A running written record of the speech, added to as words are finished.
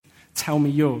tell me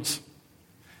yours.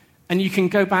 And you can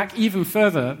go back even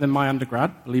further than my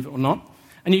undergrad, believe it or not,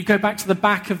 and you go back to the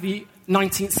back of the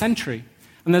 19th century.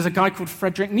 And there's a guy called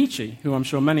Friedrich Nietzsche, who I'm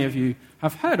sure many of you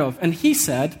have heard of, and he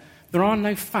said, there are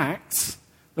no facts,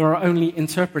 there are only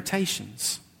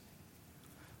interpretations.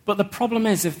 But the problem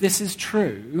is, if this is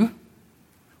true,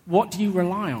 what do you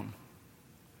rely on?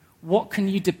 What can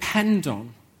you depend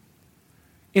on?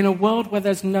 In a world where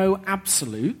there's no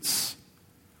absolutes,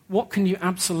 what can you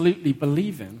absolutely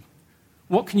believe in?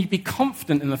 What can you be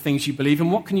confident in the things you believe,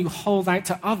 and what can you hold out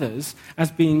to others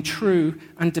as being true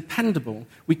and dependable?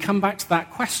 We come back to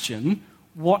that question,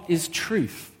 what is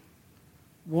truth?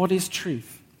 What is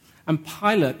truth? And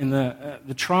Pilate, in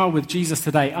the trial with Jesus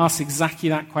today, asks exactly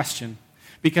that question.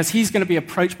 Because he's going to be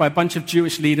approached by a bunch of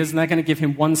Jewish leaders, and they're going to give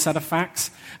him one set of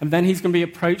facts. And then he's going to be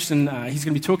approached, and he's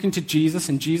going to be talking to Jesus,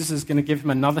 and Jesus is going to give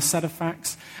him another set of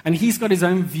facts. And he's got his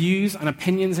own views and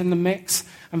opinions in the mix.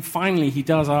 And finally, he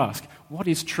does ask, what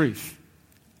is truth?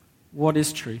 What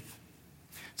is truth?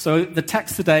 So the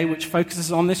text today, which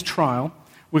focuses on this trial,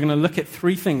 we're going to look at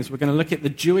three things. We're going to look at the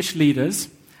Jewish leaders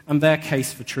and their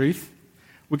case for truth.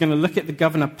 We're going to look at the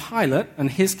governor Pilate and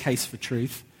his case for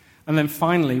truth. And then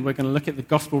finally, we're going to look at the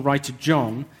gospel writer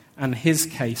John and his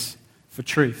case for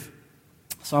truth.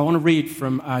 So I want to read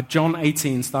from John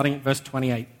 18, starting at verse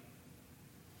 28.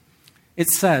 It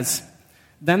says,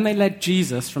 "Then they led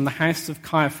Jesus from the house of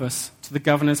Caiaphas to the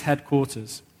governor's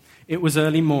headquarters. It was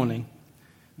early morning.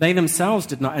 They themselves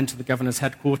did not enter the governor's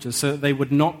headquarters so that they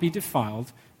would not be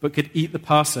defiled, but could eat the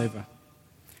Passover.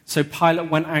 So Pilate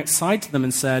went outside to them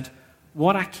and said,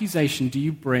 'What accusation do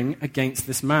you bring against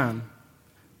this man?'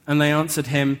 And they answered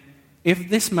him, 'If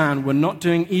this man were not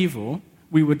doing evil,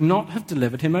 we would not have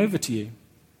delivered him over to you.'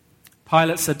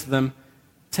 Pilate said to them,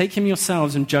 'Take him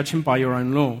yourselves and judge him by your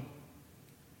own law.'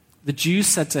 The Jews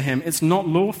said to him, 'It's not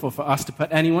lawful for us to put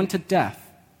anyone to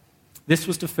death.' This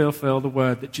was to fulfill the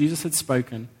word that Jesus had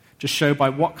spoken, to show by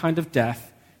what kind of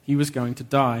death he was going to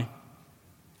die.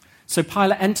 So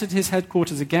Pilate entered his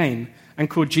headquarters again and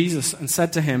called Jesus and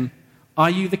said to him,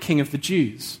 'Are you the king of the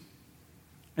Jews?'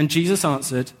 And Jesus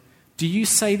answered, 'Do you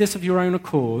say this of your own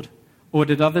accord, or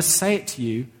did others say it to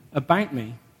you about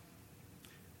me?'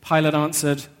 Pilate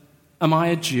answered, 'Am I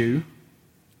a Jew?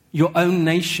 Your own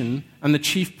nation and the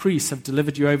chief priests have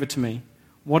delivered you over to me.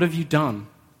 What have you done?'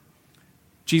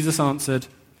 Jesus answered,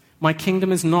 'My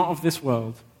kingdom is not of this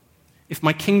world. If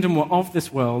my kingdom were of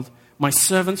this world, my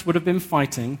servants would have been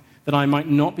fighting that I might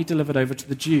not be delivered over to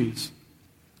the Jews.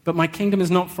 But my kingdom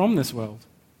is not from this world.'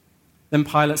 Then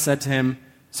Pilate said to him,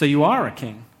 'So you are a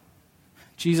king?'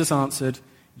 Jesus answered,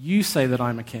 'You say that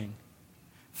I'm a king.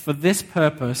 For this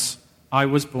purpose I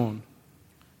was born,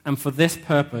 and for this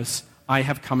purpose I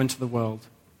have come into the world,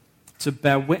 to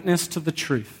bear witness to the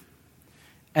truth.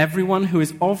 Everyone who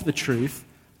is of the truth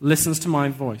listens to my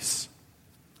voice.'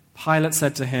 Pilate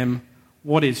said to him,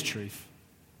 'What is truth?'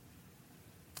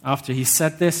 After he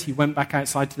said this, he went back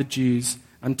outside to the Jews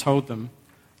and told them,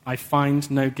 'I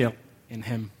find no guilt in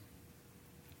him.'"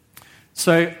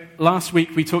 So last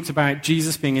week we talked about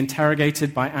Jesus being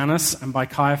interrogated by Annas and by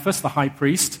Caiaphas, the high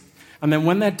priest. And then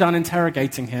when they're done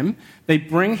interrogating him, they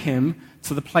bring him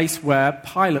to the place where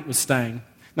Pilate was staying.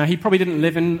 Now, he probably didn't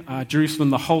live in Jerusalem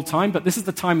the whole time, but this is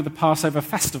the time of the Passover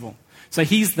festival. So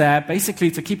he's there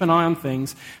basically to keep an eye on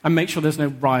things and make sure there's no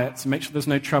riots, and make sure there's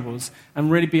no troubles,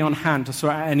 and really be on hand to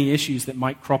sort out any issues that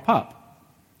might crop up.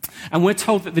 And we're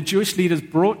told that the Jewish leaders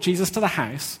brought Jesus to the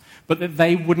house, but that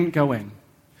they wouldn't go in,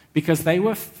 because they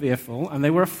were fearful and they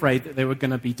were afraid that they were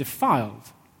going to be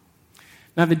defiled.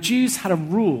 Now, the Jews had a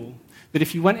rule that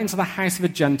if you went into the house of a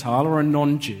Gentile or a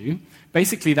non-Jew,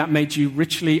 basically that made you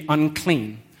ritually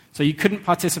unclean. So you couldn't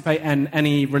participate in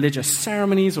any religious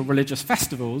ceremonies or religious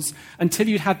festivals until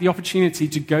you'd had the opportunity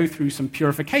to go through some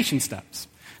purification steps.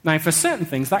 Now, for certain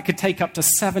things, that could take up to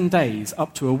 7 days,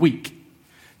 up to a week.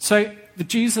 So the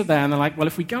Jews are there, and they're like, well,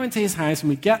 if we go into his house and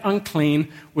we get unclean,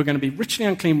 we're going to be ritually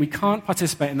unclean, we can't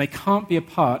participate, and they can't be a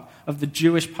part of the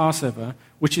Jewish Passover,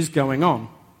 which is going on.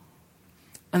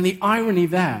 And the irony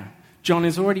there, John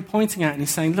is already pointing out, and he's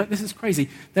saying, look, this is crazy.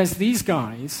 There's these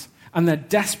guys, and they're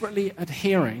desperately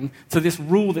adhering to this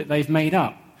rule that they've made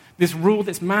up, this rule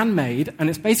that's man-made, and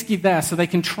it's basically there so they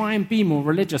can try and be more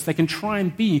religious, they can try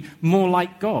and be more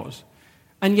like God.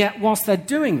 And yet, whilst they're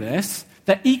doing this,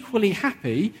 they're equally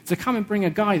happy to come and bring a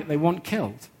guy that they want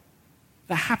killed.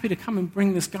 They're happy to come and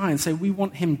bring this guy and say, we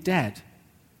want him dead.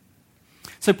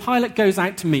 So Pilate goes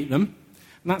out to meet them,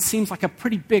 and that seems like a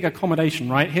pretty big accommodation,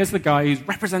 right? Here's the guy who's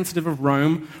representative of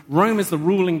Rome. Rome is the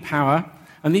ruling power.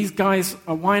 And these guys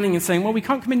are whining and saying, well, we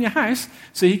can't come in your house.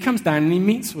 So he comes down and he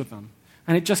meets with them.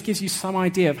 And it just gives you some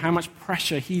idea of how much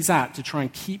pressure he's at to try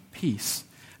and keep peace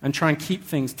and try and keep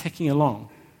things ticking along.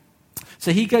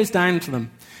 So he goes down to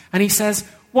them and he says,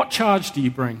 "What charge do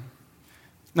you bring?"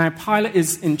 Now, Pilate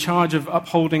is in charge of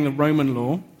upholding the Roman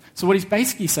law. So what he's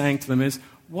basically saying to them is,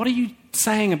 what are you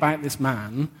saying about this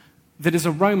man that is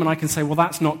a Roman? I can say, well,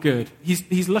 that's not good.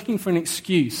 He's looking for an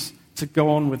excuse to go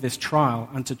on with this trial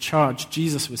and to charge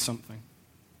Jesus with something.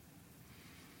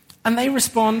 And they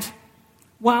respond,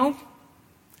 well,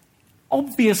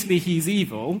 obviously he's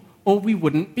evil, or we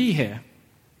wouldn't be here.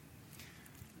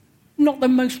 Not the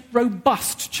most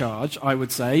robust charge, I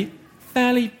would say.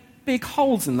 Fairly big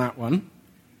holes in that one.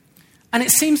 And it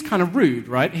seems kind of rude,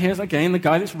 right? Here's, again, the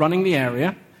guy that's running the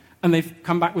area, and they've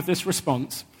come back with this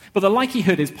response. But the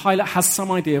likelihood is Pilate has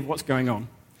some idea of what's going on.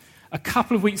 A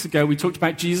couple of weeks ago, we talked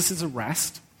about Jesus'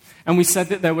 arrest, and we said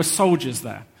that there were soldiers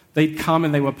there. They'd come,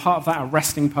 and they were part of that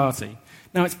arresting party.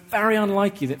 Now, it's very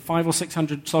unlikely that 500 or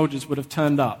 600 soldiers would have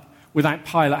turned up without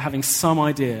Pilate having some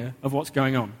idea of what's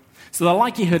going on. So the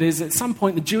likelihood is at some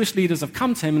point the Jewish leaders have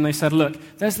come to him and they said, look,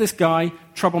 there's this guy,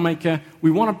 troublemaker,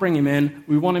 we want to bring him in,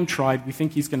 we want him tried, we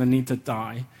think he's going to need to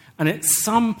die. And at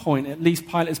some point, at least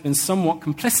Pilate has been somewhat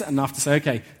complicit enough to say,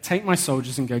 okay, take my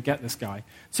soldiers and go get this guy.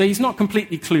 So he's not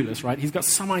completely clueless, right? He's got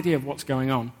some idea of what's going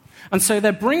on. And so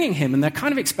they're bringing him and they're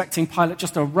kind of expecting Pilate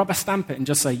just to rubber stamp it and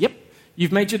just say, yep,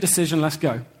 you've made your decision, let's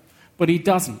go. But he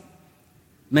doesn't.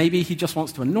 Maybe he just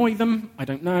wants to annoy them. I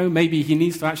don't know. Maybe he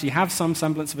needs to actually have some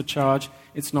semblance of a charge.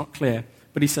 It's not clear.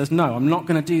 But he says, no, I'm not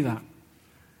going to do that.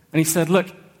 And he said, look,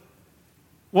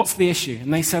 what's the issue?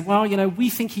 And they said, well, we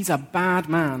think he's a bad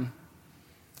man.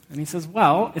 And he says,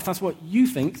 well, if that's what you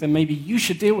think, then maybe you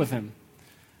should deal with him.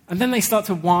 And then they start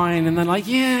to whine, and they're like,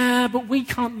 yeah, but we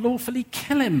can't lawfully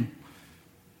kill him.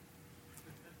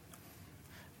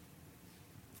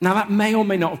 Now, that may or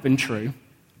may not have been true.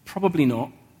 Probably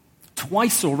not.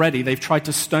 Twice already they've tried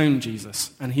to stone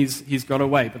Jesus, and he's got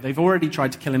away, but they've already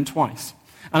tried to kill him twice.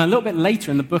 And a little bit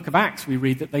later in the book of Acts, we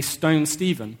read that they stoned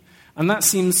Stephen. And that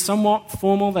seems somewhat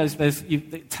formal.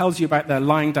 It tells you about their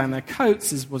lying down their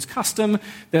coats, as was custom.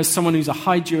 There's someone who's a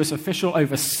high Jewish official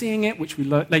overseeing it, which we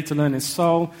later learn is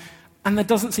Saul. And there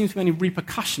doesn't seem to be any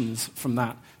repercussions from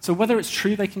that. So whether it's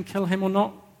true they can kill him or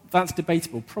not, that's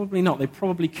debatable. Probably not. They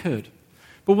probably could.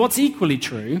 But what's equally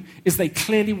true is they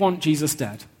clearly want Jesus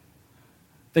dead.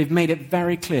 They've made it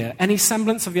very clear. Any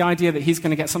semblance of the idea that he's going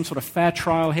to get some sort of fair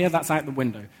trial here, that's out the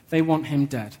window. They want him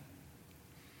dead.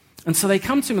 And so they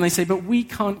come to him and they say, but we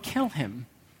can't kill him.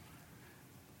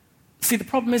 See, the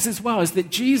problem is as well is that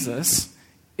Jesus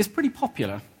is pretty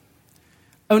popular.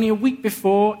 Only a week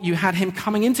before, you had him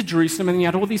coming into Jerusalem, and you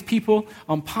had all these people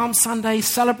on Palm Sunday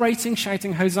celebrating,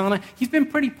 shouting Hosanna. He's been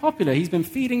pretty popular. He's been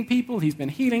feeding people. He's been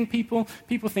healing people.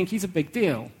 People think he's a big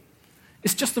deal.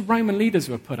 It's just the Roman leaders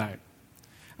who are put out.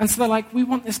 And so they're like, we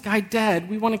want this guy dead.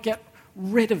 We want to get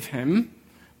rid of him,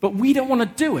 but we don't want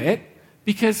to do it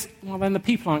because, well, then the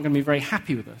people aren't going to be very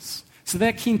happy with us. So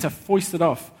they're keen to foist it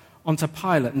off onto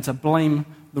Pilate and to blame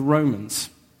the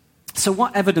Romans. So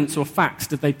what evidence or facts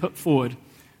did they put forward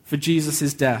for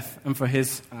Jesus' death and for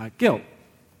his guilt?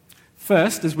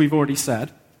 First, as we've already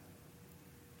said,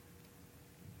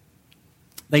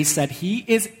 they said he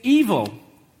is evil.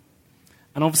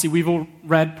 And obviously we've all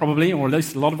read probably, or at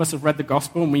least a lot of us have read the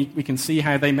gospel, and we can see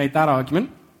how they made that argument.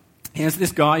 Here's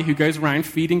this guy who goes around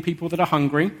feeding people that are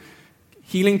hungry,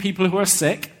 healing people who are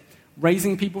sick,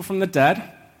 raising people from the dead.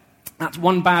 That's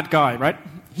one bad guy, right?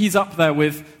 He's up there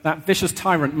with that vicious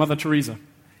tyrant, Mother Teresa.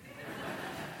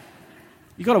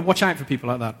 You've got to watch out for people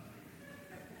like that.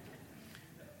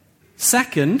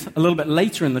 Second, a little bit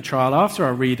later in the trial, after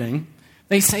our reading,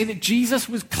 they say that Jesus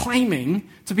was claiming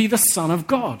to be the Son of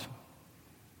God.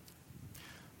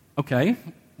 Okay,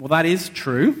 well, that is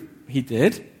true. He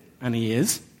did, and he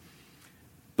is.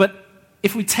 But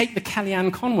if we take the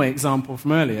Kellyanne Conway example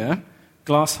from earlier,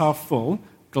 glass half full,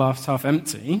 glass half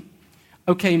empty,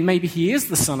 okay, maybe he is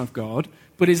the Son of God,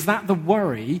 but is that the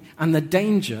worry and the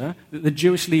danger that the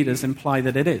Jewish leaders imply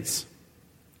that it is?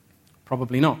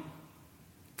 Probably not.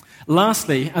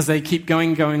 Lastly, as they keep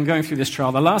going through this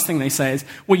trial, the last thing they say is,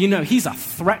 well, he's a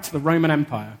threat to the Roman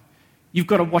Empire. You've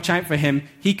got to watch out for him.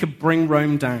 He could bring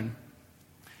Rome down.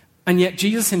 And yet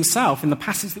Jesus himself, in the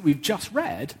passage that we've just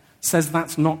read, says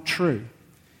that's not true.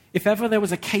 If ever there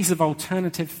was a case of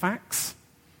alternative facts,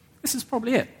 this is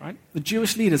probably it, right? The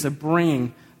Jewish leaders are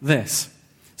bringing this.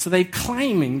 So they're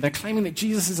claiming that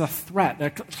Jesus is a threat.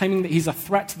 They're claiming that he's a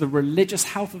threat to the religious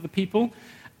health of the people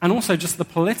and also just the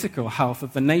political health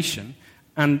of the nation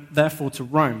and therefore to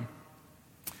Rome.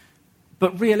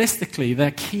 But realistically,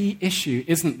 their key issue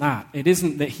isn't that. It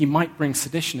isn't that he might bring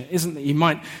sedition. It isn't that he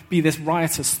might be this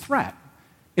riotous threat.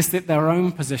 is that their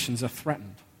own positions are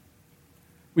threatened.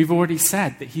 We've already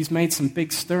said that he's made some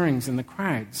big stirrings in the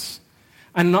crowds.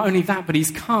 And not only that, but he's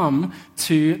come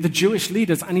to the Jewish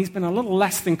leaders and he's been a little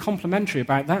less than complimentary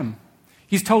about them.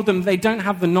 He's told them they don't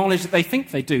have the knowledge that they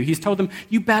think they do. He's told them,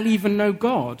 you barely even know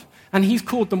God. And he's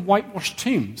called them whitewashed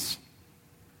tombs.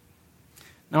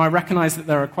 Now, I recognize that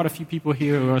there are quite a few people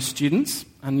here who are students,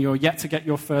 and you're yet to get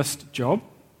your first job,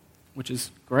 which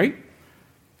is great.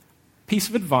 Piece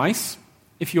of advice,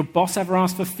 if your boss ever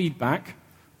asks for feedback,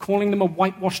 calling them a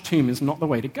whitewashed tomb is not the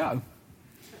way to go.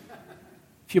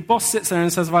 If your boss sits there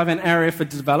and says, I have an area for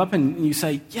develop, and you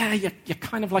say, yeah, you're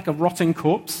kind of like a rotting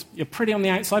corpse. You're pretty on the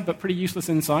outside, but pretty useless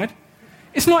inside.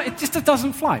 It just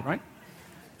doesn't fly, right?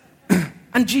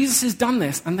 And Jesus has done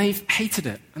this, and they've hated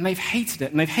it, and they've hated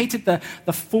it, and they've hated the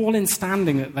fall in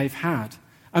standing that they've had,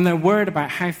 and they're worried about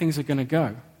how things are going to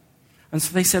go. And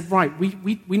so they said, right,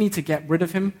 we need to get rid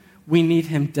of him. We need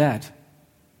him dead.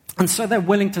 And so they're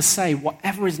willing to say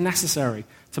whatever is necessary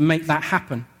to make that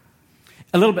happen.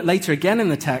 A little bit later, again in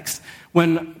the text,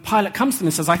 when Pilate comes to them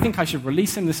and says, I think I should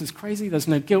release him, this is crazy, there's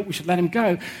no guilt, we should let him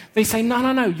go, they say,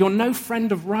 no, you're no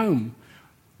friend of Rome.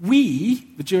 We,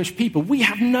 the Jewish people, we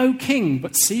have no king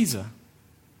but Caesar.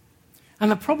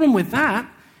 And the problem with that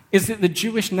is that the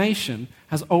Jewish nation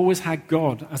has always had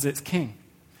God as its king.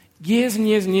 Years and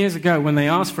years and years ago, when they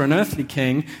asked for an earthly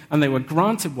king and they were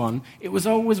granted one, it was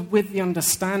always with the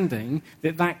understanding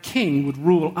that that king would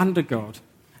rule under God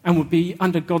and would be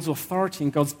under God's authority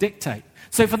and God's dictate.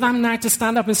 So for them now to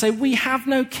stand up and say, we have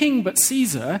no king but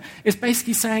Caesar, is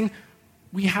basically saying,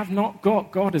 we have not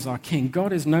got God as our king.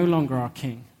 God is no longer our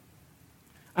king.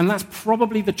 And that's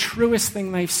probably the truest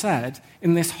thing they've said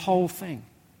in this whole thing.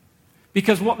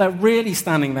 Because what they're really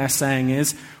standing there saying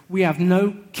is, we have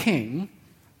no king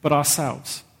but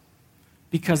ourselves.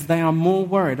 Because they are more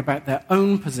worried about their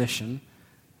own position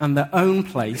and their own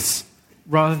place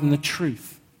rather than the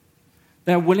truth.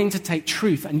 They're willing to take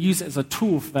truth and use it as a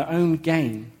tool for their own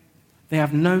gain. They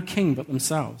have no king but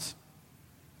themselves.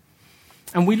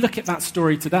 And we look at that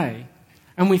story today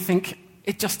and we think,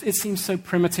 it seems so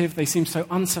primitive, they seem so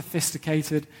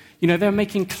unsophisticated. You know, they're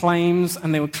making claims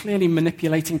and they were clearly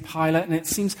manipulating Pilate, and it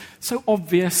seems so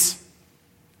obvious.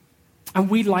 And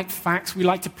we like facts, we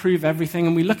like to prove everything,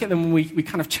 and we look at them and we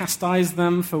kind of chastise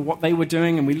them for what they were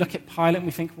doing, and we look at Pilate and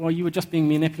we think, well, you were just being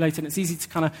manipulated, and it's easy to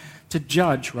kind of to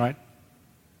judge, right?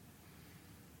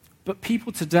 But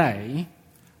people today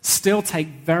still take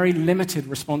very limited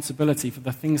responsibility for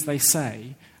the things they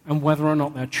say and whether or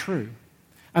not they're true.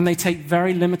 And they take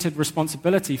very limited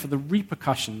responsibility for the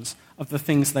repercussions of the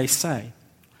things they say.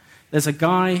 There's a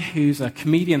guy who's a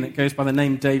comedian that goes by the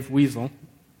name Dave Weasel,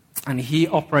 and he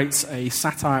operates a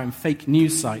satire and fake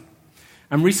news site.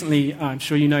 And recently, I'm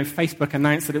sure you know, Facebook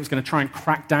announced that it was going to try and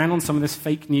crack down on some of this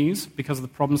fake news because of the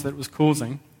problems that it was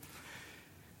causing.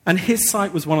 And his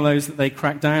site was one of those that they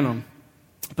cracked down on.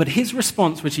 But his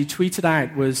response, which he tweeted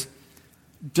out, was,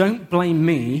 don't blame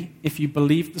me if you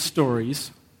believe the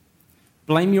stories.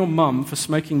 Blame your mum for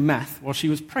smoking meth while she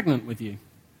was pregnant with you.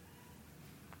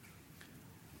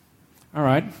 All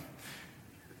right.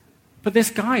 But this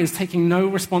guy is taking no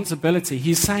responsibility.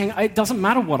 He's saying, it doesn't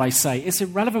matter what I say. It's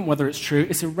irrelevant whether it's true.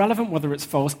 It's irrelevant whether it's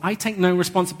false. I take no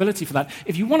responsibility for that.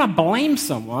 If you want to blame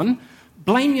someone,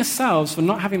 blame yourselves for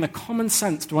not having the common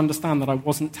sense to understand that I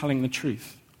wasn't telling the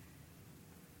truth.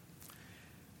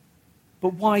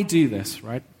 But why do this,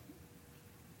 right?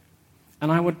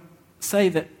 And I would say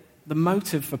that the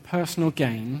motive for personal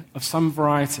gain of some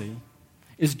variety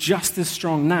is just as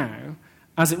strong now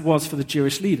as it was for the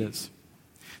Jewish leaders.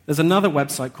 There's another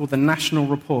website called the National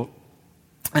Report,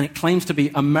 and it claims to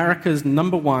be America's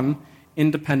 #1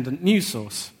 independent news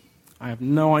source. I have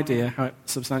no idea how it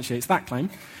substantiates that claim,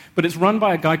 but it's run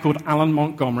by a guy called Alan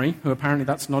Montgomery, who apparently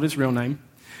that's not his real name.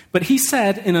 But he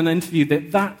said in an interview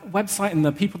that website and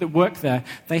the people that work there,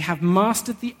 they have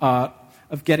mastered the art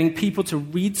of getting people to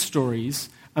read stories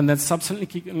and then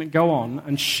subsequently go on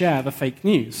and share the fake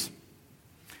news.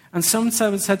 And someone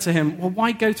said to him, well,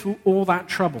 why go to all that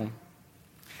trouble?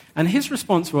 And his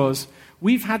response was,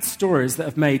 we've had stories that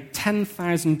have made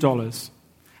 $10,000.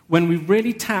 When we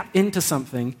really tap into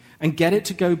something and get it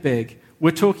to go big,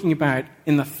 we're talking about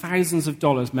in the thousands of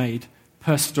dollars made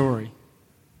per story.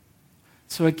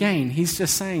 So again, he's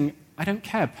just saying, I don't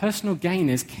care. Personal gain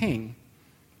is king.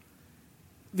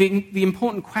 The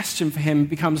important question for him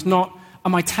becomes not,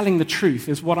 am I telling the truth?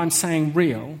 Is what I'm saying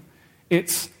real?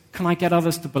 It's, can I get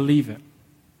others to believe it?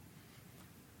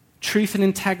 Truth and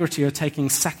integrity are taking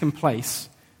second place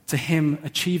to him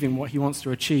achieving what he wants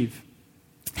to achieve.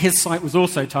 His site was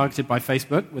also targeted by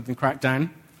Facebook with the crackdown,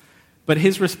 but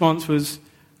his response was,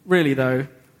 really though,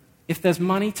 if there's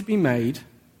money to be made,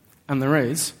 and there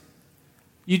is,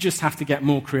 you just have to get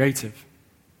more creative.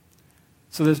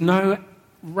 So there's no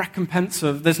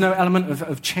there's no element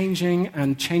of changing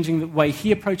the way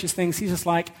he approaches things. He's just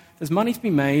like, there's money to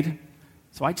be made,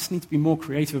 so I just need to be more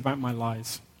creative about my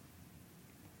lies.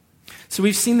 So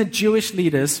we've seen the Jewish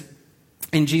leaders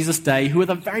in Jesus' day, who were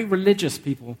the very religious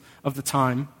people of the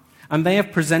time, and they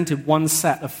have presented one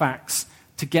set of facts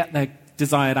to get their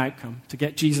desired outcome, to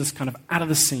get Jesus kind of out of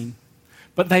the scene.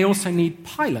 But they also need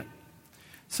Pilate.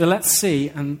 So let's see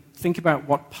and think about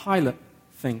what Pilate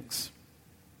thinks.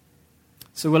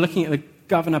 So we're looking at the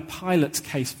Governor Pilate's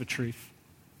case for truth.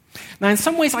 Now, in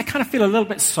some ways, I kind of feel a little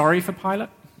bit sorry for Pilate.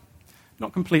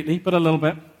 Not completely, but a little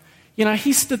bit. You know,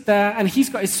 he stood there, and he's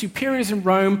got his superiors in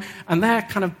Rome, and they're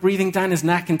kind of breathing down his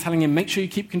neck and telling him, make sure you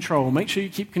keep control, make sure you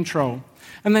keep control.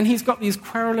 And then he's got these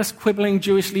querulous, quibbling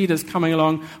Jewish leaders coming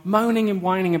along, moaning and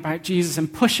whining about Jesus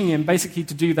and pushing him basically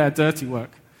to do their dirty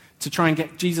work, to try and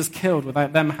get Jesus killed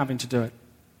without them having to do it.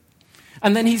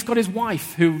 And then he's got his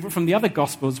wife, who, from the other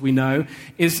Gospels we know,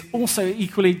 is also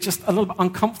equally just a little bit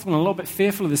uncomfortable and a little bit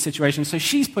fearful of the situation. So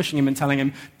she's pushing him and telling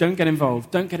him, don't get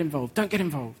involved, don't get involved, don't get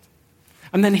involved.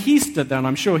 And then he stood there, and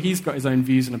I'm sure he's got his own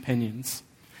views and opinions.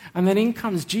 And then in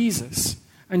comes Jesus,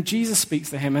 and Jesus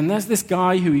speaks to him. And there's this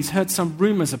guy who he's heard some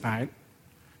rumors about,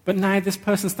 but now this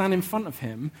person standing in front of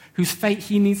him, whose fate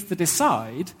he needs to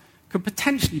decide, could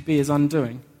potentially be his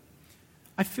undoing.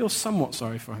 I feel somewhat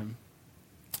sorry for him.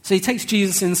 So he takes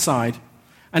Jesus inside,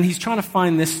 and he's trying to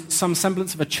find some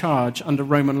semblance of a charge under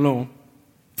Roman law.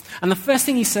 And the first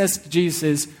thing he says to Jesus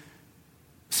is,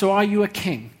 so are you a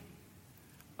king?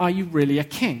 Are you really a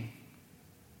king?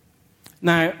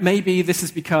 Now, maybe this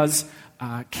is because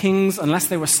kings, unless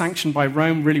they were sanctioned by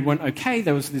Rome, really weren't okay.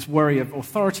 There was this worry of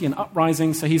authority and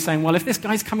uprising. So he's saying, well, if this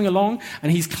guy's coming along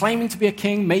and he's claiming to be a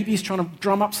king, maybe he's trying to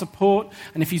drum up support.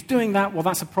 And if he's doing that, well,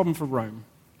 that's a problem for Rome.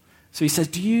 So he says,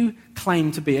 do you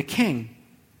claim to be a king?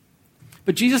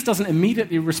 But Jesus doesn't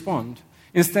immediately respond.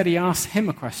 Instead, he asks him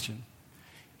a question.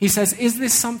 He says, is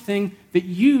this something that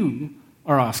you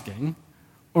are asking,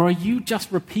 or are you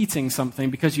just repeating something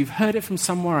because you've heard it from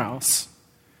somewhere else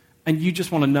and you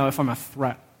just want to know if I'm a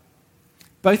threat?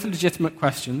 Both are legitimate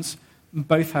questions, and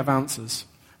both have answers.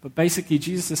 But basically,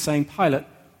 Jesus is saying, Pilate,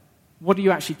 what do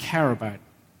you actually care about?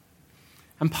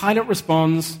 And Pilate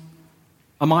responds,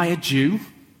 am I a Jew?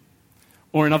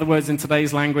 Or in other words, in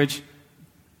today's language,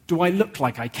 do I look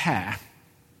like I care?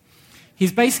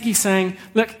 He's basically saying,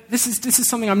 look, this is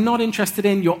something I'm not interested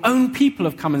in. Your own people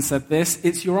have come and said this.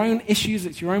 It's your own issues.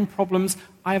 It's your own problems.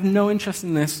 I have no interest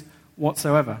in this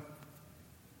whatsoever.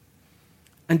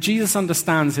 And Jesus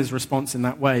understands his response in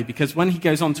that way, because when he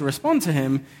goes on to respond to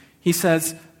him, he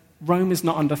says, Rome is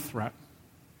not under threat.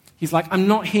 He's like, I'm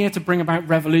not here to bring about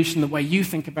revolution the way you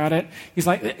think about it. He's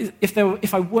like,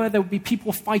 if I were, there would be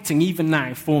people fighting even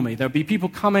now for me. There would be people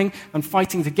coming and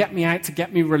fighting to get me out, to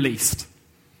get me released.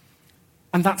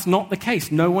 And that's not the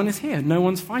case. No one is here. No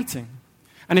one's fighting.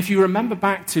 And if you remember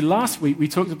back to last week, we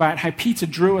talked about how Peter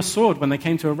drew a sword when they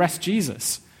came to arrest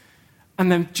Jesus.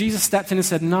 And then Jesus stepped in and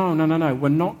said, no, we're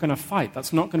not going to fight.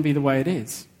 That's not going to be the way it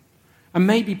is. And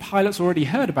maybe Pilate's already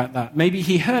heard about that. Maybe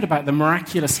he heard about the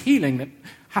miraculous healing that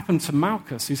happened to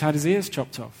Malchus, who's had his ears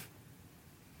chopped off.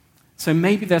 So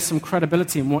maybe there's some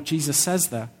credibility in what Jesus says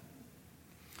there.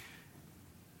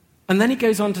 And then he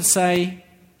goes on to say,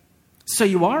 so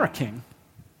you are a king.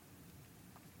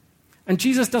 And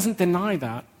Jesus doesn't deny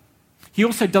that. He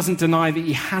also doesn't deny that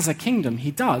he has a kingdom.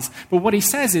 He does. But what he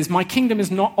says is, my kingdom is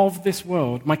not of this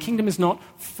world. My kingdom is not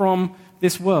from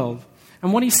this world.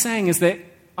 And what he's saying is that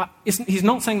he's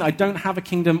not saying that I don't have a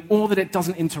kingdom, or that it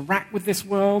doesn't interact with this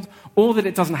world, or that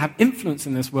it doesn't have influence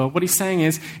in this world. What he's saying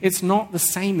is, it's not the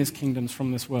same as kingdoms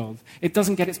from this world. It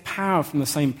doesn't get its power from the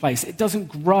same place. It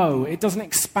doesn't grow. It doesn't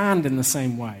expand in the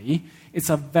same way. It's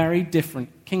a very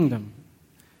different kingdom.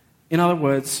 In other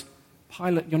words,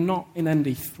 Pilate, you're not in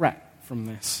any threat from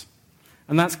this.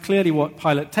 And that's clearly what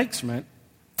Pilate takes from it,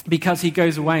 because he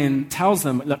goes away and tells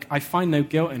them, look, I find no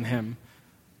guilt in him.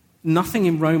 Nothing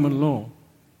in Roman law.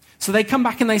 So they come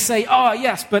back and they say, oh,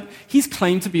 yes, but he's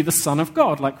claimed to be the Son of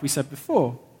God, like we said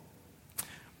before.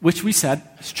 Which we said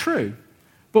is true.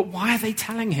 But why are they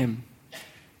telling him?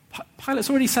 Pilate's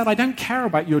already said, I don't care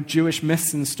about your Jewish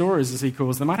myths and stories, as he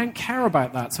calls them. I don't care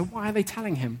about that. So why are they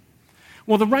telling him?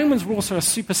 Well, the Romans were also a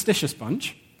superstitious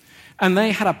bunch, and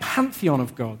they had a pantheon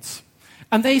of gods.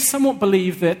 And they somewhat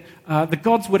believed that the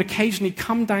gods would occasionally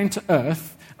come down to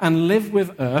earth and live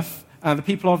with earth, the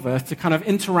people of earth, to kind of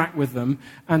interact with them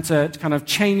and to kind of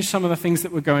change some of the things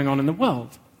that were going on in the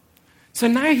world. So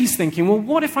now he's thinking, well,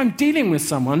 what if I'm dealing with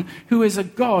someone who is a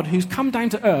God who's come down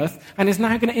to earth and is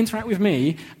now going to interact with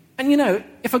me? And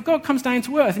if a God comes down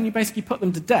to earth and you basically put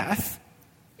them to death,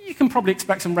 you can probably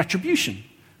expect some retribution,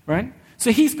 right?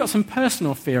 So he's got some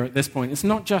personal fear at this point. It's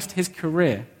not just his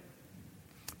career,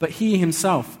 but he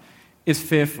himself is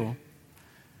fearful.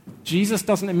 Jesus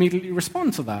doesn't immediately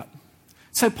respond to that.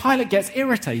 So Pilate gets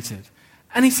irritated.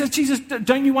 And he says, Jesus,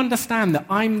 don't you understand that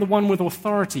I'm the one with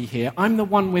authority here? I'm the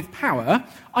one with power.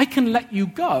 I can let you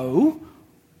go,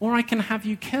 or I can have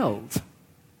you killed.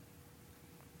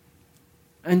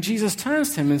 And Jesus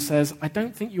turns to him and says, I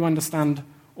don't think you understand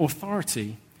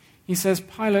authority. He says,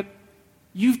 Pilate,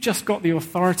 you've just got the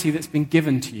authority that's been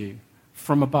given to you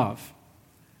from above.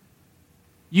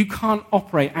 You can't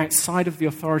operate outside of the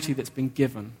authority that's been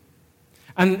given.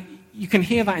 And you can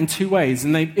hear that in two ways,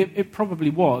 and it probably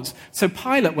was. So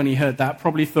Pilate, when he heard that,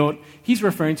 probably thought, he's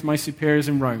referring to my superiors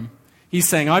in Rome. He's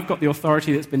saying, I've got the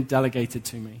authority that's been delegated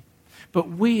to me. But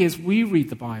as we read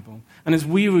the Bible, and as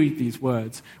we read these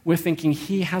words, we're thinking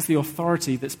he has the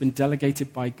authority that's been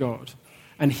delegated by God,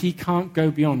 and he can't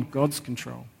go beyond God's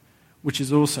control, which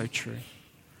is also true.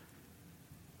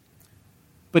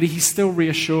 But he's still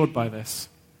reassured by this.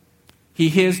 He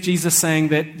hears Jesus saying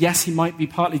that, yes, he might be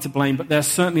partly to blame, but there's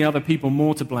certainly other people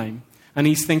more to blame. And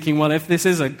he's thinking, well, if this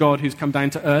is a God who's come down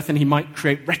to earth and he might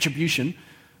create retribution,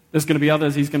 there's going to be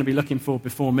others he's going to be looking for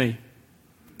before me.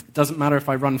 It doesn't matter if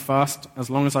I run fast. As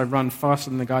long as I run faster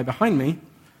than the guy behind me,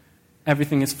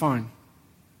 everything is fine.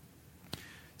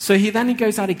 So he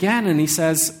goes out again and he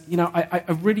says, I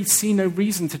really see no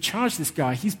reason to charge this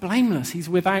guy. He's blameless. He's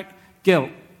without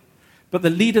guilt. But the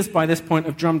leaders by this point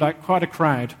have drummed out quite a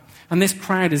crowd. And this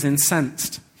crowd is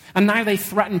incensed. And now they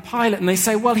threaten Pilate and they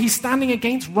say, well, he's standing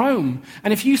against Rome.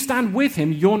 And if you stand with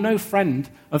him, you're no friend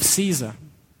of Caesar.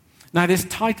 Now, this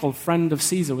title, Friend of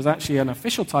Caesar, was actually an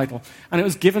official title. And it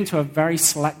was given to a very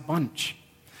select bunch.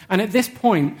 And at this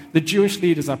point, the Jewish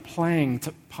leaders are playing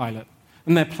to Pilate.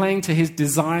 And they're playing to his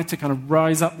desire to kind of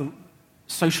rise up the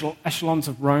social echelons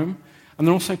of Rome. And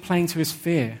they're also playing to his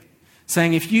fear.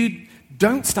 Saying, if you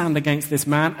don't stand against this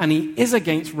man and he is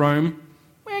against Rome,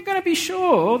 we're going to be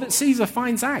sure that Caesar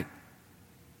finds out.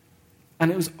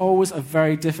 And it was always a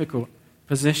very difficult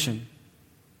position.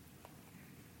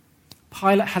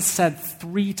 Pilate has said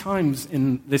 3 times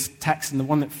in this text and the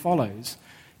one that follows,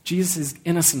 Jesus is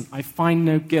innocent. I find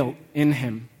no guilt in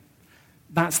him.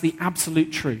 That's the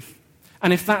absolute truth.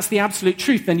 And if that's the absolute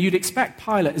truth, then you'd expect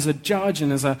Pilate as a judge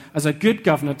and as a good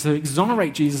governor to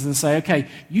exonerate Jesus and say, okay,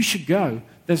 you should go.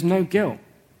 There's no guilt.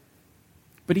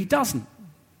 But he doesn't.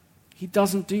 He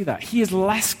doesn't do that. He is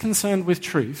less concerned with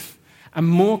truth and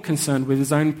more concerned with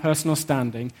his own personal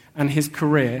standing and his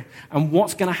career and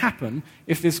what's going to happen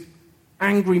if this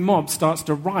angry mob starts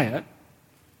to riot.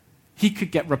 He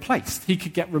could get replaced. He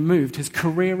could get removed. His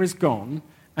career is gone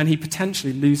and he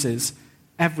potentially loses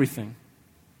everything.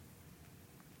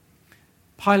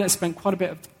 Pilate spent quite a bit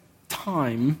of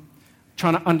time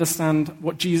trying to understand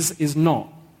what Jesus is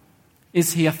not.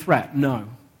 Is he a threat? No.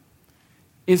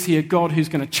 Is he a God who's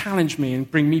going to challenge me and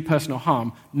bring me personal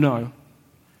harm? No.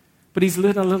 But he's a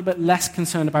little bit less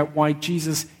concerned about why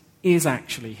Jesus is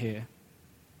actually here.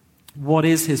 What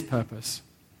is his purpose?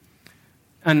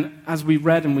 And as we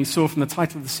read and we saw from the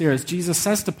title of the series, Jesus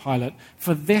says to Pilate,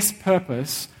 for this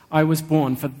purpose I was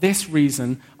born, for this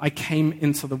reason I came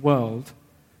into the world,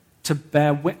 to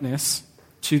bear witness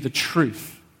to the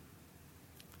truth.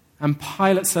 And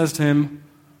Pilate says to him,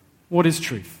 what is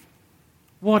truth?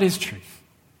 What is truth?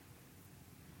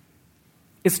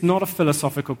 It's not a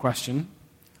philosophical question.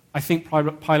 I think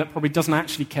Pilate probably doesn't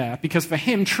actually care, because for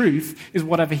him, truth is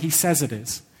whatever he says it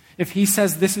is. If he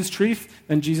says this is truth,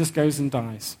 then Jesus goes and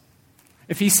dies.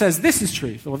 If he says this is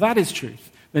truth, or that is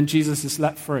truth, then Jesus is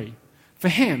let free. For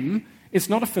him, it's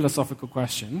not a philosophical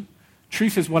question.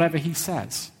 Truth is whatever he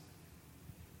says.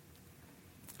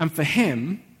 And for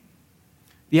him,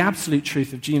 the absolute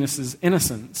truth of Jesus'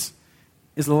 innocence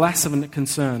is less of a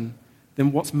concern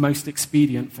than what's most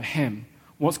expedient for him,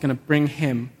 what's going to bring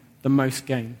him the most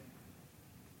gain.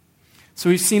 So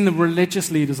we've seen the religious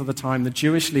leaders of the time, the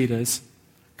Jewish leaders,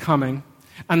 coming,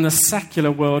 and the secular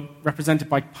world represented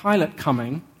by Pilate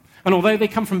coming. And although they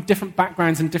come from different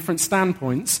backgrounds and different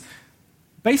standpoints,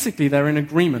 basically they're in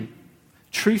agreement.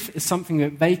 Truth is something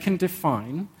that they can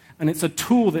define, and it's a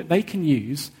tool that they can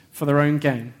use for their own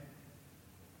gain.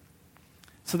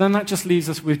 So then that just leaves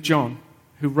us with John,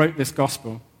 who wrote this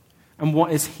gospel. And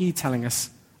what is he telling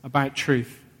us about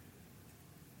truth?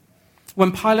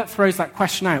 When Pilate throws that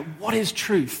question out, what is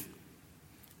truth?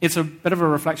 It's a bit of a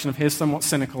reflection of his somewhat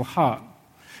cynical heart.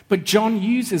 But John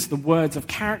uses the words of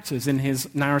characters in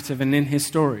his narrative and in his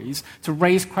stories to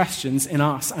raise questions in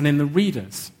us and in the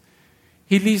readers.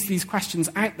 He leaves these questions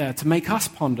out there to make us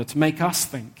ponder, to make us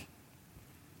think.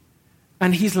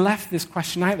 And he's left this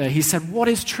question out there. He said, what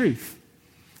is truth?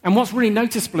 And what's really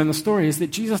noticeable in the story is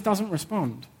that Jesus doesn't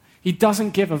respond. He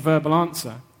doesn't give a verbal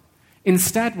answer.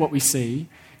 Instead, what we see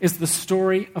is the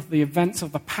story of the events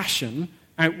of the Passion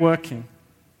outworking.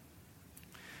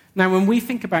 Now, when we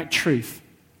think about truth,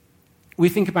 we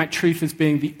think about truth as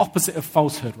being the opposite of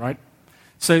falsehood, right?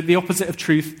 So the opposite of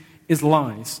truth is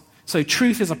lies. So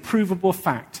truth is a provable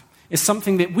fact. It's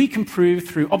something that we can prove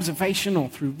through observation or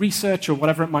through research or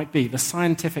whatever it might be, the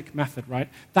scientific method, right?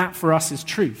 That for us is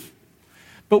truth.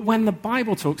 But when the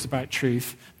Bible talks about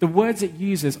truth, the words it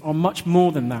uses are much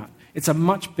more than that. It's a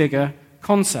much bigger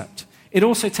concept. It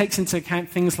also takes into account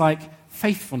things like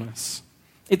faithfulness.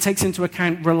 It takes into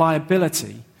account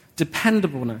reliability,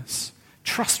 dependableness,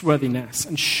 trustworthiness,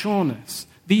 and sureness.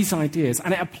 These ideas,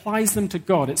 and it applies them to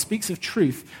God. It speaks of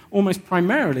truth almost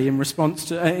primarily in response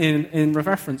to, in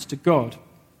reference to God.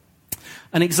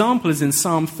 An example is in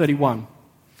Psalm 31.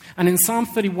 And in Psalm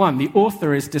 31, the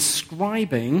author is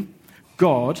describing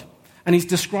God, and he's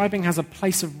describing as a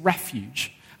place of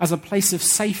refuge, as a place of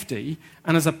safety,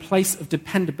 and as a place of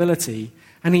dependability.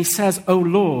 And he says, O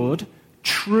Lord,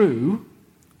 true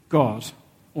God,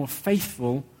 or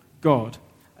faithful God.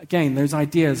 Again, those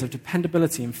ideas of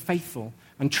dependability and faithful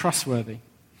and trustworthy.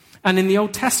 And in the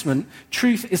Old Testament,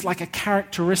 truth is like a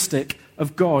characteristic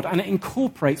of God, and it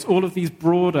incorporates all of these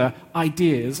broader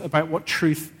ideas about what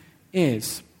truth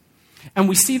is. And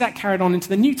we see that carried on into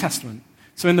the New Testament.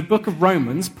 So in the book of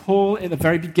Romans, Paul, at the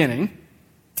very beginning,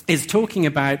 is talking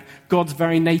about God's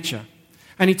very nature.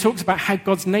 And he talks about how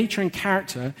God's nature and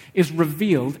character is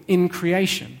revealed in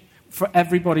creation for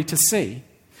everybody to see.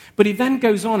 But he then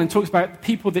goes on and talks about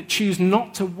people that choose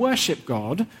not to worship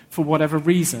God for whatever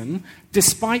reason,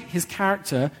 despite his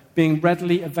character being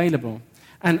readily available.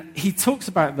 And he talks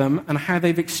about them and how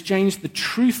they've exchanged the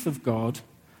truth of God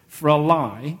for a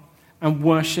lie and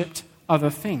worshipped other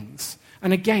things.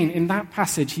 And again, in that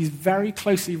passage, he's very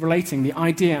closely relating the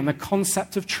idea and the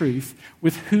concept of truth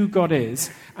with who God is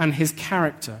and his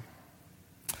character.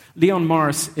 Leon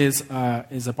Morris is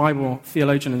a Bible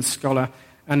theologian and scholar,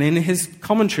 and in his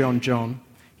commentary on John,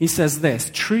 he says this: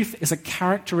 truth is a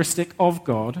characteristic of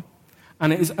God,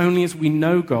 and it is only as we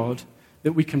know God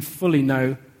that we can fully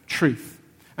know truth.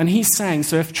 And he's saying,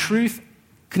 so if truth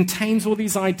contains all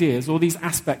these ideas, all these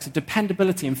aspects of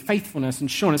dependability and faithfulness and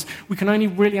sureness, we can only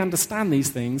really understand these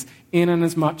things in and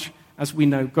as much as we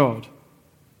know God.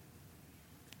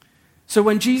 So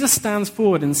when Jesus stands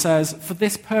forward and says, for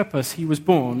this purpose he was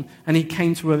born and he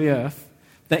came to the earth,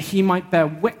 that he might bear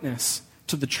witness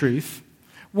to the truth,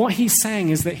 what he's saying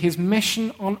is that his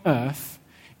mission on earth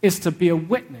is to be a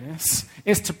witness,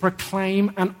 is to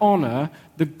proclaim and honor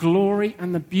the glory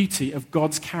and the beauty of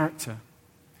God's character.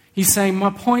 He's saying, my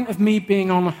point of me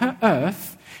being on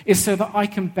earth is so that I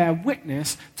can bear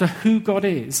witness to who God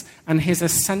is and his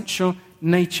essential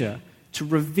nature, to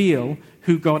reveal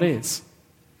who God is.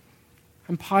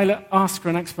 And Pilate asked for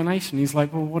an explanation. He's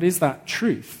like, well, what is that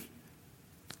truth?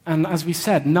 And as we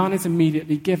said, none is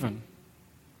immediately given.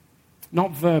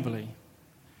 Not verbally.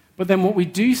 But then what we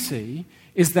do see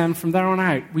is then from there on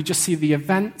out, we just see the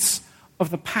events of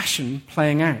the Passion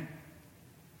playing out.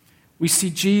 We see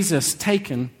Jesus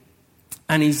taken,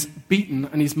 and he's beaten,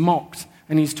 and he's mocked,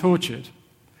 and he's tortured.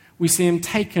 We see him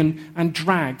taken and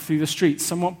dragged through the streets,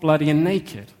 somewhat bloody and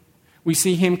naked. We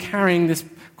see him carrying this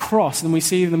cross, and we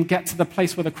see them get to the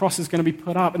place where the cross is going to be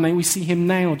put up, and then we see him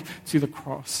nailed to the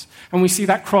cross. And we see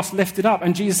that cross lifted up,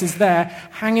 and Jesus is there,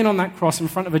 hanging on that cross in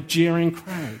front of a jeering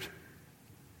crowd.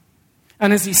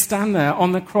 And as he stands there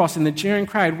on the cross in the jeering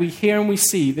crowd, we hear and we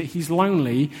see that he's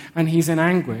lonely, and he's in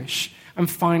anguish, and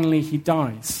finally he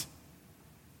dies.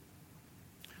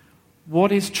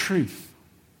 What is truth?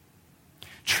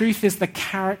 Truth is the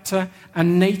character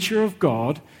and nature of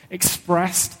God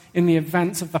expressed in the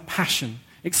events of the Passion,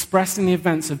 expressed in the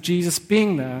events of Jesus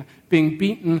being there, being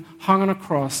beaten, hung on a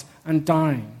cross, and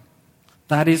dying.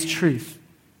 That is truth.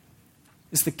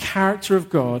 It's the character of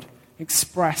God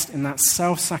expressed in that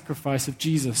self-sacrifice of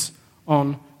Jesus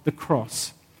on the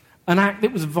cross. An act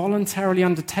that was voluntarily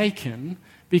undertaken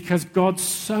because God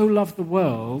so loved the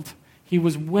world, he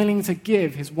was willing to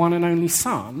give his one and only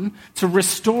Son to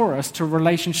restore us to a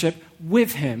relationship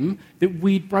with him that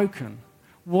we'd broken.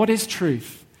 What is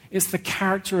truth? It's the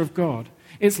character of God.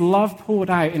 It's love poured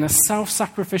out in a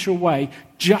self-sacrificial way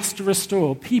just to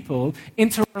restore people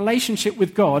into a relationship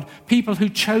with God, people who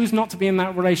chose not to be in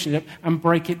that relationship, and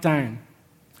break it down.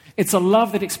 It's a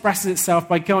love that expresses itself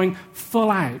by going full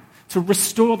out to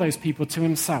restore those people to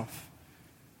himself.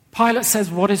 Pilate says,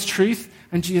 what is truth?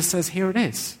 And Jesus says, here it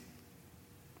is.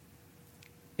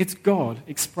 It's God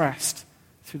expressed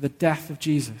through the death of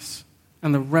Jesus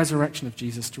and the resurrection of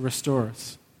Jesus to restore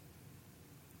us.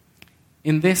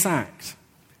 In this act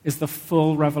is the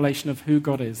full revelation of who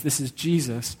God is. This is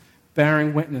Jesus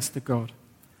bearing witness to God.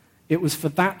 It was for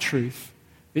that truth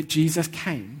that Jesus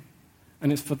came,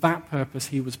 and it's for that purpose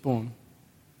he was born.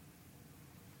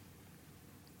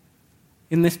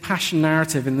 In this passion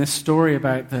narrative, in this story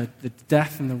about the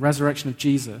death and the resurrection of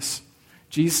Jesus,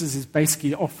 Jesus is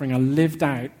basically offering a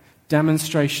lived-out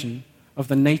demonstration of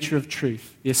the nature of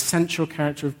truth, the essential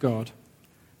character of God,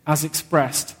 as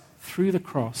expressed through the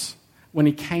cross when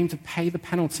he came to pay the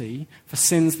penalty for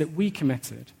sins that we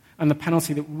committed and the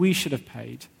penalty that we should have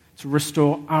paid to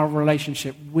restore our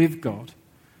relationship with God,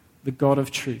 the God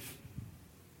of truth.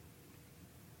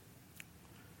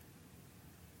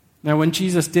 Now, when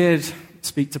Jesus did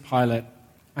speak to Pilate,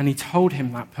 and he told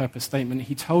him that purpose statement,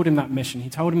 he told him that mission, he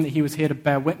told him that he was here to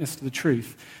bear witness to the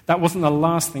truth, that wasn't the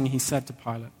last thing he said to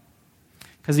Pilate.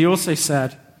 Because he also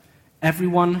said,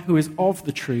 everyone who is of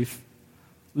the truth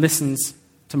listens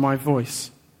to my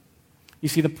voice. You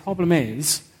see, the problem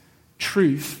is,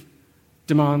 truth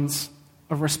demands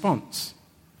a response.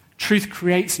 Truth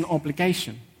creates an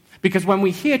obligation. Because when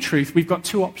we hear truth, we've got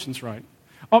two options, right?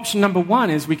 Option number one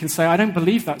is we can say, I don't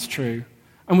believe that's true,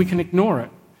 and we can ignore it.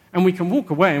 And we can walk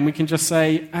away and we can just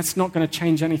say, that's not going to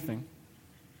change anything.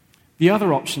 The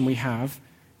other option we have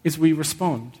is we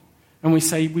respond. And we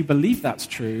say, we believe that's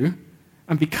true,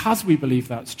 and because we believe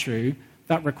that's true,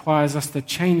 that requires us to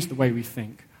change the way we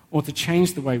think, or to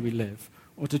change the way we live,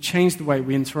 or to change the way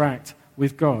we interact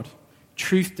with God.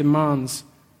 Truth demands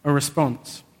a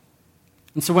response.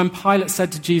 And so when Pilate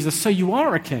said to Jesus, so you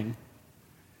are a king,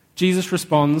 Jesus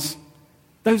responds,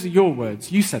 those are your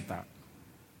words, you said that.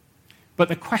 But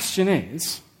the question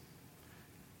is,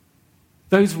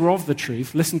 those who are of the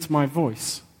truth, listen to my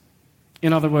voice.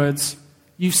 In other words,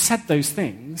 you said those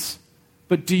things,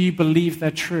 but do you believe they're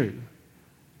true?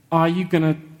 Are you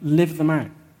going to live them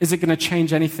out? Is it going to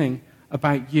change anything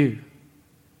about you?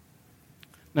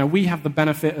 Now, we have the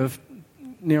benefit of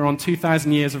near on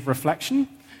 2,000 years of reflection.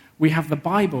 We have the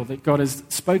Bible that God has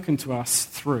spoken to us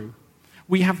through.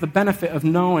 We have the benefit of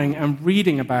knowing and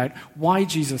reading about why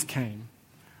Jesus came.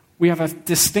 We have a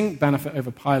distinct benefit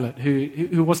over Pilate,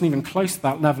 who wasn't even close to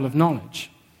that level of knowledge.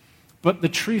 But the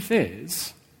truth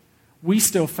is, we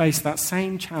still face that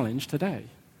same challenge today.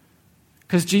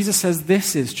 Because Jesus says,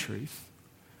 this is truth.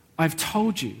 I've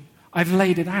told you. I've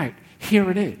laid it out.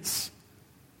 Here it is.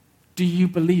 Do you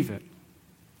believe it?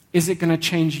 Is it going to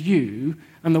change you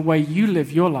and the way you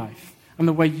live your life and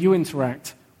the way you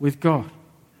interact with God?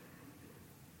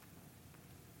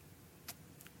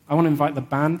 I want to invite the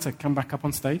band to come back up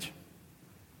on stage.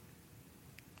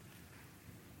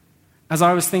 As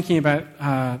I was thinking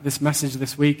about this message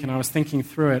this week and I was thinking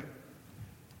through it,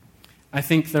 I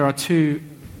think there are two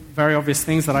very obvious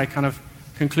things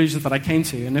conclusions that I came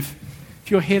to. And if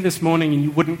you're here this morning and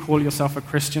you wouldn't call yourself a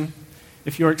Christian,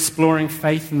 if you're exploring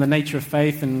faith and the nature of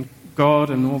faith and God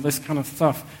and all this kind of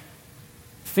stuff,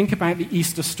 think about the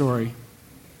Easter story.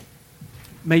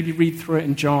 Maybe read through it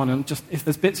in John, and just if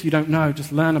there's bits you don't know,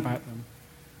 just learn about them.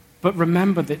 But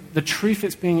remember that the truth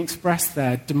that's being expressed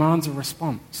there demands a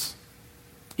response.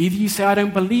 Either you say, I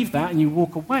don't believe that, and you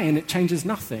walk away and it changes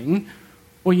nothing,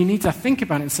 or you need to think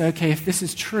about it and say, okay, if this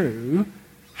is true,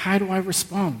 how do I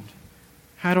respond?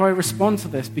 How do I respond to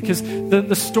this? Because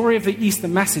the story of the Easter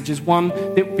message is one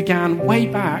that began way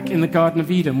back in the Garden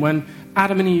of Eden when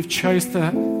Adam and Eve chose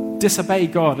to disobey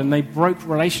God and they broke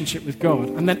relationship with God.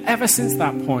 And then ever since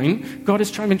that point, God has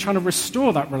been trying to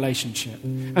restore that relationship.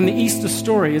 And the Easter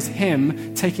story is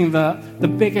him taking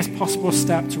the biggest possible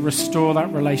step to restore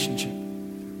that relationship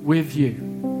with you.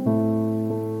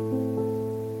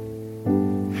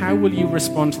 How will you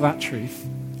respond to that truth?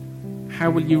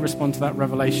 How will you respond to that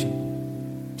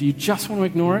revelation? Do you just want to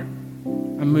ignore it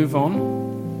and move on?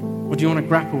 Or do you want to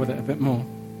grapple with it a bit more?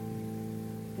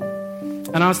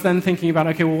 And I was then thinking about,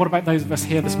 okay, well, what about those of us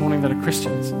here this morning that are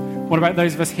Christians? What about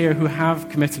those of us here who have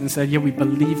committed and said, yeah, we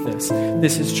believe this.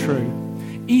 This is true.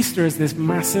 Easter is this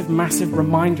massive, massive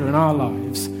reminder in our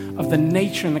lives of the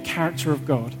nature and the character of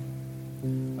God.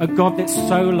 A God that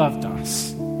so loved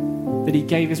us that he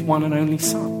gave his one and only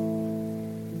Son.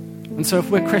 And so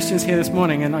if we're Christians here this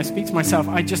morning, and I speak to myself,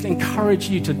 I just encourage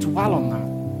you to dwell on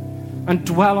that. And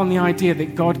dwell on the idea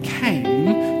that God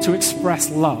came to express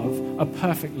love, a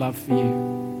perfect love for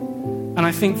you. And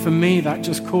I think for me, that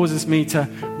just causes me to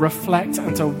reflect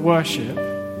and to worship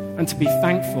and to be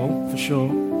thankful, for sure,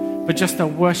 but just to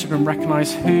worship and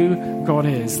recognize who God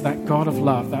is, that God of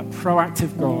love, that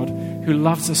proactive God who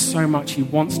loves us so much he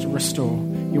wants to restore.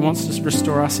 He wants to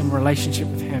restore us in relationship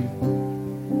with him.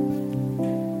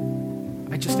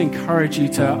 I just encourage you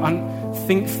to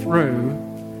think through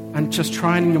and just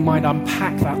try and in your mind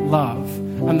unpack that love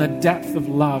and the depth of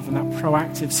love and that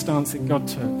proactive stance that God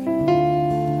took.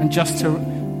 And just to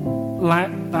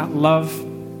let that love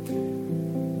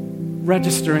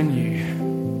register in you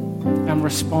and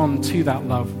respond to that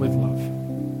love with love.